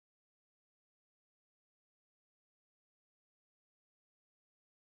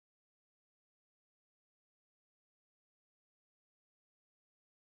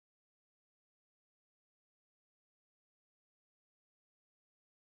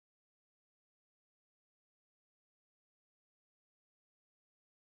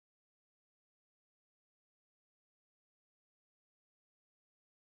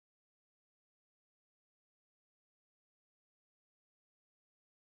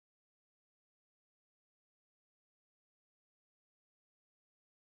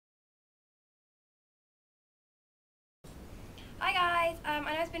guys, I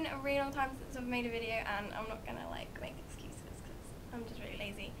know it's been a really long time since I've made a video, and I'm not gonna like make excuses because I'm just really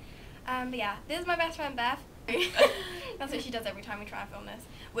lazy. But yeah, this is my best friend Beth. That's what she does every time we try and film this,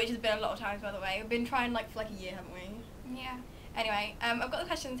 which has been a lot of times, by the way. We've been trying like for like a year, haven't we? Yeah. Anyway, I've got the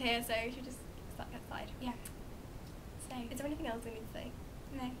questions here, so should we just start that side? Yeah. So, is there anything else we need to say?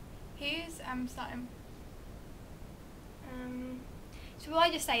 No. Who's starting? So will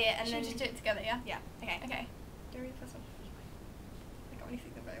I just say it and Should then we just do it together? Yeah. Yeah. Okay. Okay. Do you read the first one? I can't really see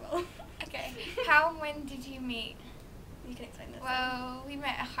them very well. Okay. How and when did you meet? You can explain this. Well, we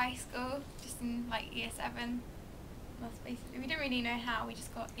met at high school, just in like year 7. That's basically. We didn't really know how. We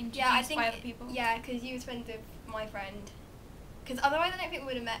just got introduced by other people. Yeah, because you was friends with my friend. Because otherwise, I don't think we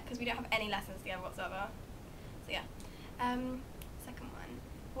would have met because we don't have any lessons together whatsoever. So yeah. Second one.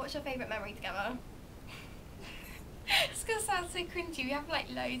 What's your favourite memory together? It's gonna sound so cringy. We have like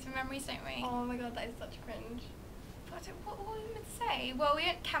loads of memories, don't we? Oh my god, that is such cringe. But what were we meant to say? Well, we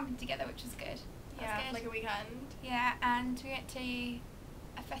went camping together, which was good. Yeah, good. like a weekend. Yeah, and we went to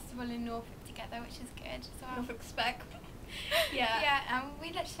a festival in Norfolk together, which is good. So Norfolk Spec. Yeah. Yeah, and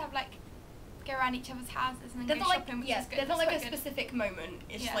we just have like go around each other's houses and then go shopping, which is good. There's not like a specific moment.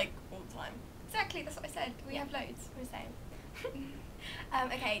 It's just like all the time. Exactly, that's what I said. We have loads. We're the same.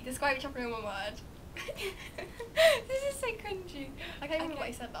 Okay, describe chocolate in one word. This is so cringy. I can't remember what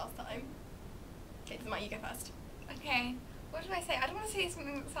I said last time. Okay, doesn't matter, you go first. Okay, what do I say? I don't want to say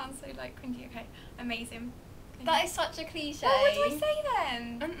something that sounds so like cringy. Okay, amazing. That is such a cliche. Well, what do I say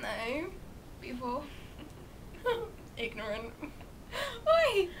then? I don't know. Beautiful. Ignorant.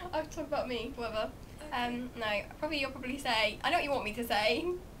 Why? I've talked about me, whatever. Okay. No, you'll probably say, I know what you want me to say.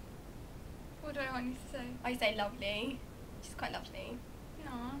 What do I want you to say? I say lovely. She's quite lovely.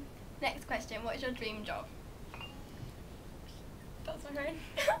 No. Next question, what is your dream job? That's my phone.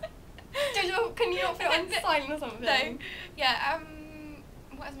 Can you not put it on silent or something? No. Yeah,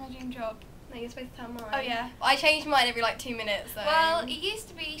 what is my dream job? No, you're supposed to tell mine. Oh yeah. Well, I change mine every like 2 minutes, so. Well, it used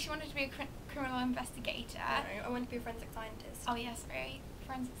to be she wanted to be a criminal investigator. No, I wanted to be a forensic scientist. Oh yes, very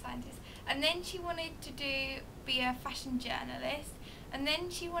forensic scientist. And then she wanted to be a fashion journalist. And then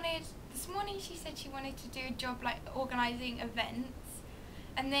this morning she said she wanted to do a job like organising events.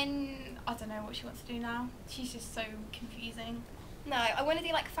 And then, I don't know what she wants to do now. She's just so confusing. No, I want to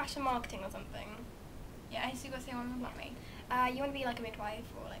do like fashion marketing or something. Yeah, so you got to say one about me. You want to be like a midwife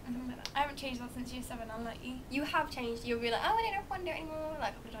or like something like that. I haven't changed that since year 7, unlike you. You have changed. You'll be like, oh, I don't know if I want to do it anymore,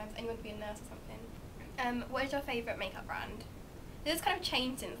 like a couple of times, and you want to be a nurse or something. What is your favourite makeup brand? This has kind of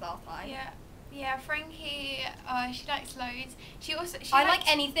changed since last time. Yeah, Frankie, she likes loads. I like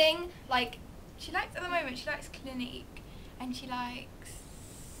anything, like... At the moment, she likes Clinique, and she likes...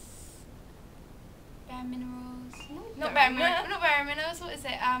 Bare Minerals. Not Bare Minerals, what is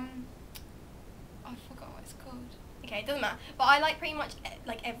it? I forgot what it's called. Okay, it doesn't matter. But I like pretty much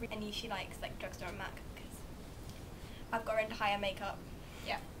like any she likes, like Drugstore and MAC, because I've got her into higher makeup.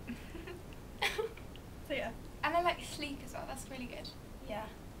 Yeah. So yeah. And I like Sleek as well, that's really good. Yeah.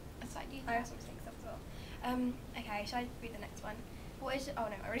 That's like you. I also think stuff as well. Okay, shall I read the next one? What is oh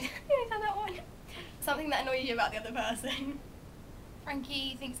no, I already done that one. Something that annoys you about the other person.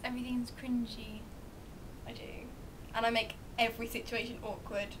 Frankie thinks everything's cringy. I do. And I make every situation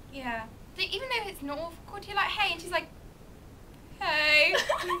awkward. Yeah. Even though it's not awkward, you're like, hey, and she's like, hey.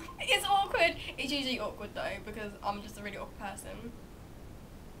 It's awkward. It's usually awkward though, because I'm just a really awkward person.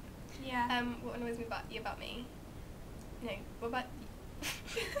 Yeah. What annoys me about me? No, what about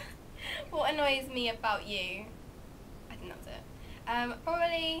what annoys me about you? I think that's it.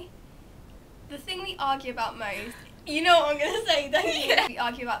 Probably the thing we argue about most. You know what I'm gonna say, don't you? Yeah. We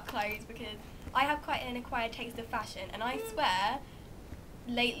argue about clothes because I have quite an acquired taste of fashion, and I swear,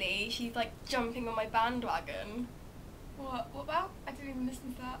 lately she's like jumping on my bandwagon. What about? I didn't even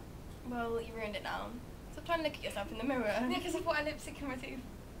listen to that. Well, you ruined it now. Stop trying to look at yourself in the mirror. Yeah, because I put a lipstick in my tooth.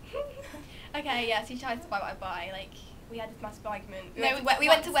 Okay, yeah, so she tries to buy what I buy. Like, we had this massive argument. We went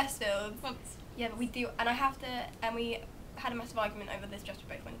went to Westfield. Once. Yeah, but we do, and I have to, and we had a massive argument over this dress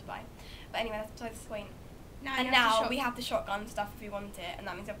we both wanted to buy. But anyway, that's besides the point. Now we have to shotgun stuff if we want it, and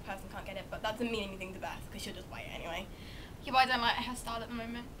that means the other person can't get it. But that doesn't mean anything to Beth, because she'll just buy it anyway. Yeah, but I don't like her style at the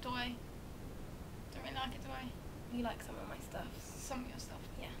moment, do I? Don't really like it, do I? You like some of my stuff. Some of your stuff.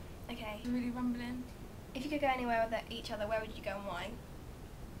 Yeah. Okay. I'm really rumbling. If you could go anywhere with each other, where would you go and why?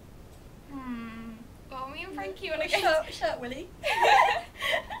 Well, me and Frankie want to go. Shirt, Willie.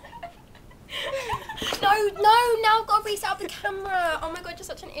 No, now I've got to reset up the camera. Oh my god, you're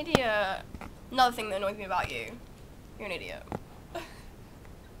such an idiot. Another thing that annoys me about you. You're an idiot.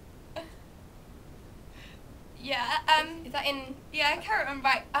 Yeah, is that in... Yeah, carrot and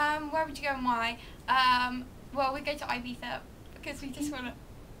right. Where would you go and why? Well, we go to Ibiza Because we just want to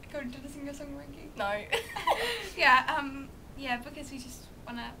go into the singer-song ranking. No. Yeah, because we just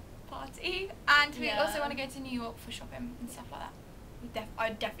want to party, and we Yeah. also want to go to New York for shopping and stuff like that. I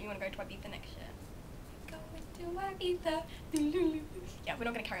definitely want to go to Ibiza next year. Going to Ibiza. Yeah, we're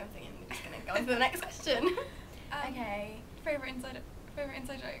not going to carry on singing. We're just going to go on to the next question. Okay. Favourite inside joke.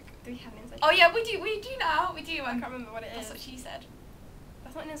 Do we have an inside joke? Oh yeah, we do now. We do. I can't remember what it That's is. what she said.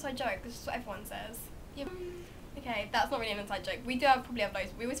 That's not an inside joke. That's just what everyone says. Yeah. Okay, that's not really an inside joke. We do probably have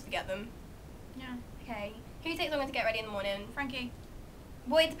loads. We always forget them. Yeah. Okay. Who takes longer to get ready in the morning? Frankie.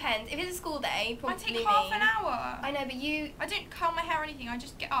 Well, it depends. If it's a school day, probably I take me. half an hour. I know, but you... I don't curl my hair or anything. I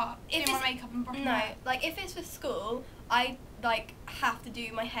just get up, If do my it's- makeup and brush my No, hair. like if it's for school, I like have to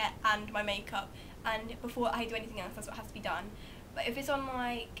do my hair and my makeup, and before I do anything else, that's what has to be done. But if it's on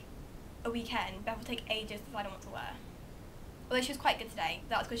like a weekend, Beth will take ages to decide on what to wear. Although she was quite good today.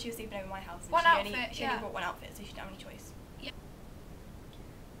 That was because she was sleeping over my house. And One she outfit, She only yeah. brought one outfit, so she didn't have any choice. Yeah.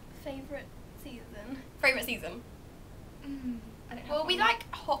 Favourite season? Favourite season? I don't have Well, we one.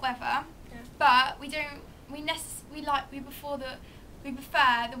 like hot weather, Yeah. but we don't. We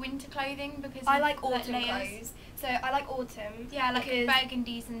prefer the winter clothing because I of like the autumn layers. clothes. So I like autumn. Yeah, like because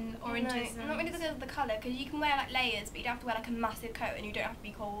burgundies and oranges. No, not really because of the colour, because you can wear like layers, but you don't have to wear like a massive coat, and you don't have to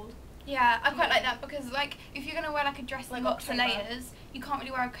be cold. Yeah, I quite like that because like if you're gonna wear like a dress Like with lots of October. layers, you can't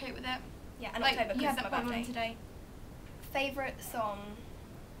really wear a coat with it. Yeah, and like October you because had it's that my problem birthday. today. Favourite song?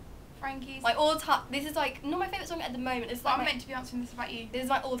 Frankie's. My all-time. This is like not my favourite song at the moment. It's But like I'm my, meant to be answering this about you. this is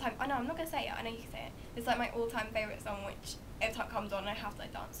my all-time. I know I'm not gonna say it. I know you can say it. It's like my all-time favourite song, which every time it comes on, I have to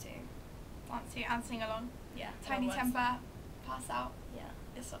like dance to. Dance to and sing along. Yeah. Tony otherwise- Temper, Pass Out. Yeah,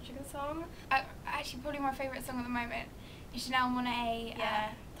 it's such a good song. Actually, probably my favourite song at the moment is Chanel Monáe. Yeah.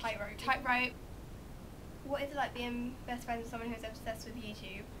 Tightrope. Tightrope. What is it like being best friends with someone who's obsessed with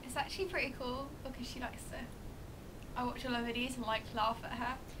YouTube? It's actually pretty cool because she likes to. I watch all her videos and like laugh at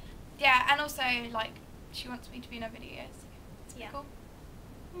her. Yeah, and also like she wants me to be in her videos. It's pretty Yeah. cool.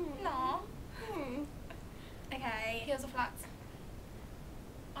 Hmm. No. Hmm. Okay. Heels or flats?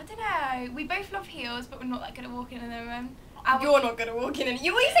 I don't know. We both love heels, but we're not that good at walking in them. And You're not gonna walk in and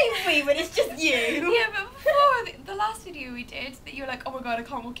you always say we when it's just you. yeah, but before the last video we did, that you were like, oh my god, I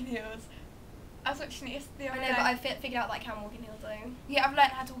can't walk in heels. I was watching it the I other know, day. but I figured out that I can walk in heels though. Yeah, I've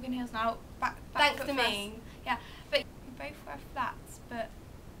learned how to walk in heels now. Back Thanks foot to first. me. Yeah, but we both wear flats, but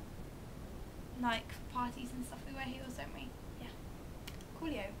like for parties and stuff, we wear heels, don't we?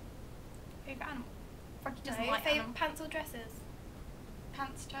 Coolio. Favourite animal? Frankie No, doesn't like favourite animal. pants or dresses?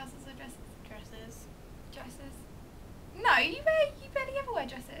 Pants, trousers, or dresses? Dresses. Dresses. No, you barely ever wear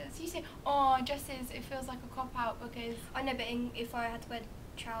dresses. You say, oh, dresses. It feels like a cop out because I know, but if I had to wear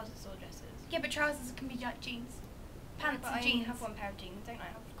trousers or dresses. yeah, but trousers can be like jeans. Pants but and I jeans. only have one pair of jeans, don't I? I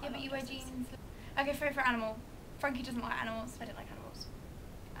have Yeah, quite a but lot you of wear dresses. jeans. Okay, favourite animal. Frankie doesn't like animals. I don't like animals.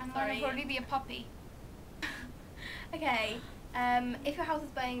 And Sorry. mine will probably be a puppy. Okay. If your house is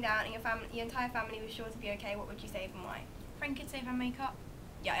burning down and your entire family was sure to be okay, what would you save and why? Frankie would save her makeup.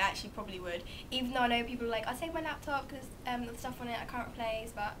 Yeah, I actually probably would. Even though I know people are like, I saved my laptop because the stuff on it I can't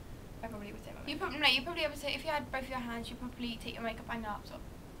replace, but I probably would save my makeup. You probably ever say if you had both your hands, you'd probably take your makeup and your laptop.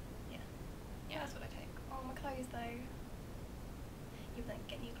 Yeah, that's what I take. Oh, my clothes though. You like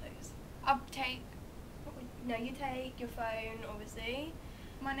get new clothes. I'd take No, you take your phone, obviously.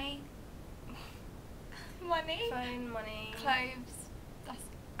 money. Money. Phone, money. Clothes. That's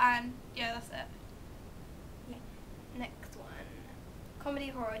it. Next one. Comedy,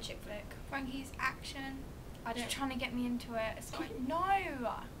 horror, chick flick. Frankie's action. I Just don't. trying to get me into it. It's like no.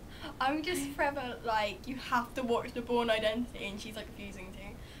 I'm just forever like, you have to watch The Bourne Identity, and she's like refusing to.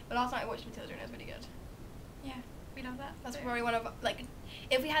 But last night I watched Matilda and it was really good. Yeah, we love that. That's too. probably one of, like,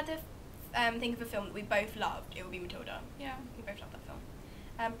 if we had to think of a film that we both loved, it would be Matilda. Yeah. We both loved that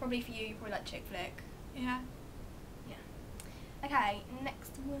film. Probably for you probably like chick flick. Yeah. Okay,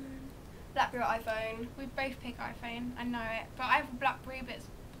 next one. BlackBerry or iPhone. We both pick iPhone. I know it, but I have a BlackBerry, but it's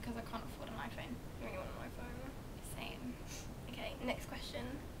because I can't afford an iPhone. You only want an iPhone. Same. Okay, next question.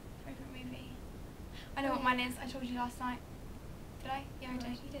 Favorite movie. I know what mine is. I told you last night. Did I? Yeah, I No, did.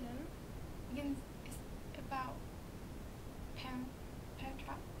 you didn't. It's about Parent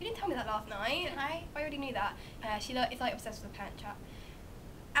Trap. You didn't tell me that last night. Didn't I? I already knew that. It's like obsessed with Parent Trap.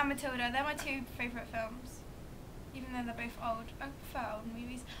 And Matilda. They're my two favourite films. Even though they're both old. I prefer old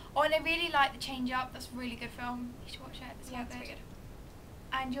movies. Oh, and I really like The Change Up. That's a really good film. You should watch it. It's Yeah, so it's good. pretty good.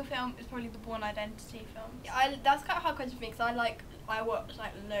 And your film is probably the Bourne Identity film. Yeah, that's kind of a hard question for me because I watch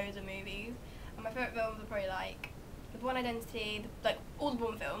like loads of movies, and my favourite films are probably like The Bourne Identity, like all the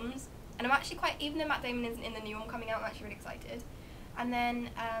Bourne films. And I'm actually quite, even though Matt Damon isn't in the new one coming out, I'm actually really excited. And then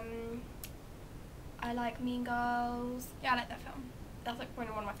I like Mean Girls. Yeah, I like that film. That's like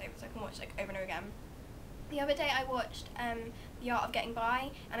probably one of my favourites. I can watch like over and over again. The other day I watched The Art of Getting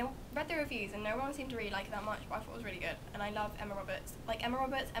By, and I read the reviews and no one seemed to really like it that much, but I thought it was really good. And I love Emma Roberts. Like Emma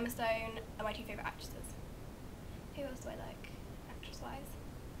Roberts, Emma Stone are my two favourite actresses. Who else do I like, actress-wise?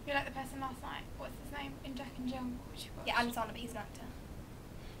 You like the person last night? What's his name? In Jack and Jill, which you watched? Yeah, Adam Sandler, but he's an actor.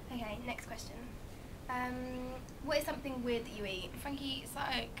 Okay, next question. What is something weird that you eat? Frankie, it's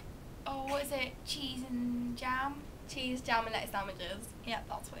like, oh, what is it? Cheese and jam? Cheese, jam and lettuce sandwiches. Yeah,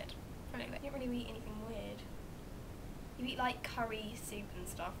 that's weird. Really weird. You don't really eat anything weird. You eat like curry soup and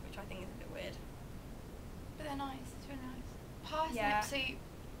stuff, which I think is a bit weird. But they're nice. It's really nice. Parsnip Yeah. soup.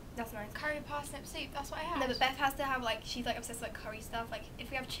 That's nice. Curry parsnip soup. That's what I had. No, but Beth has to have like, she's like obsessed with like curry stuff. Like if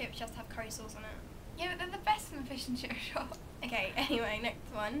we have chips, she has to have curry sauce on it. Yeah, but they're the best from the fish and chip shop. Okay, anyway,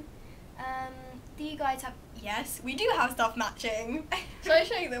 next one. Do you guys have... Yes, we do have stuff matching. Shall I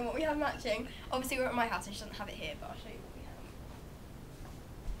show you them what we have matching? Obviously we're at my house and she doesn't have it here, but I'll show you what we have.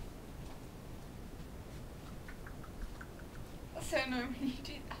 That's so annoying when you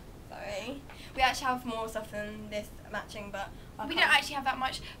do that. Sorry. We actually have more stuff than this matching, but... We don't actually have that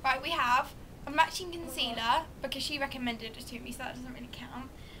much. Right, we have a matching concealer, because she recommended it to me, so that doesn't really count.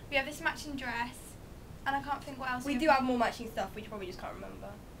 We have this matching dress, and I can't think what else We do have more matching stuff, we probably just can't remember.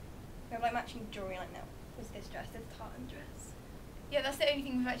 We have like matching jewellery like now. There's this dress, this tartan dress. Yeah, that's the only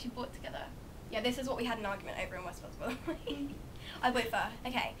thing we've actually bought together. Yeah, this is what we had an argument over in Westfield, by the way. I vote for.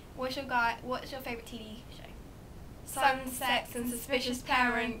 Okay, what's your favourite TV show? Sex and Suspicious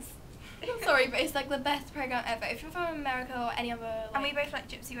Parents. Sorry, but it's like the best program ever. If you're from America or any other, like, And we both like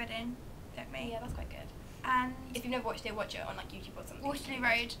Gypsy Wedding, don't we? yeah, that's quite good. And If you've never watched it, watch it on like YouTube or something. Waterloo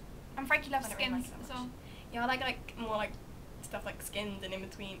Road. And Frankie loves I don't really Skins like it as that well. much. Yeah, I like more like stuff like Skins and In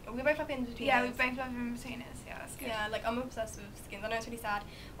Between. We both love In Between. Yeah, we both love In Between Us. Yeah, that's good. Yeah, like I'm obsessed with Skins. I know it's really sad.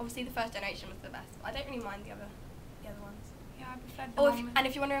 Obviously, the first generation was the best. I don't really mind the other ones. Yeah, I preferred the Oh, one with... and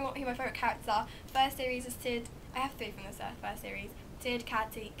if you're wondering who my favourite characters are, first series is Sid. I have three from the first series. Sid,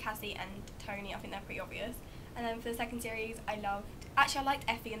 Cassie, and Tony. I think they're pretty obvious. And then for the second series, I liked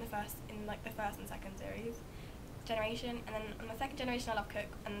Effie in the first and second series generation. And then on the second generation, I love Cook,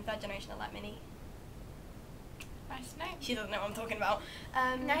 and the third generation, I like Minnie. Nice to know. She doesn't know what I'm talking about.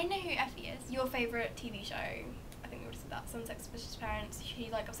 Now you know who Effie is. Your favourite TV show? I think we already said that. Some Sex Suspicious Parents.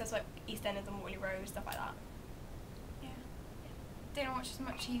 She's like obsessed with like EastEnders and Waterloo Road, stuff like that. Yeah. Don't watch as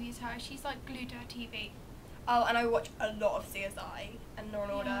much TV as her. She's like glued to her TV. Oh, and I watch a lot of CSI and Law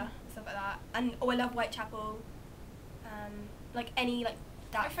and Order, Yeah. stuff like that. And I love Whitechapel. Like any like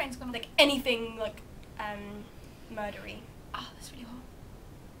that. My friend's gonna like anything like murdery. Oh, that's really hot.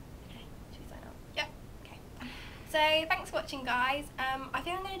 Okay, should we sign up? Yep. Okay. So thanks for watching, guys. I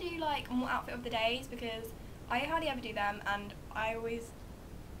think I'm gonna do like more outfit of the days because I hardly ever do them, and I always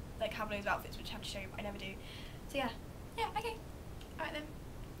like have loads of outfits which I have to show you, but I never do. So yeah. Yeah, okay. Alright then.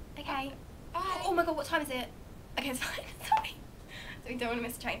 Okay. Bye. Oh my god, what time is it? Okay, it's fine. Sorry. So we don't want to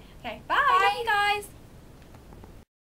miss the train. Okay, bye. Bye. Love you guys.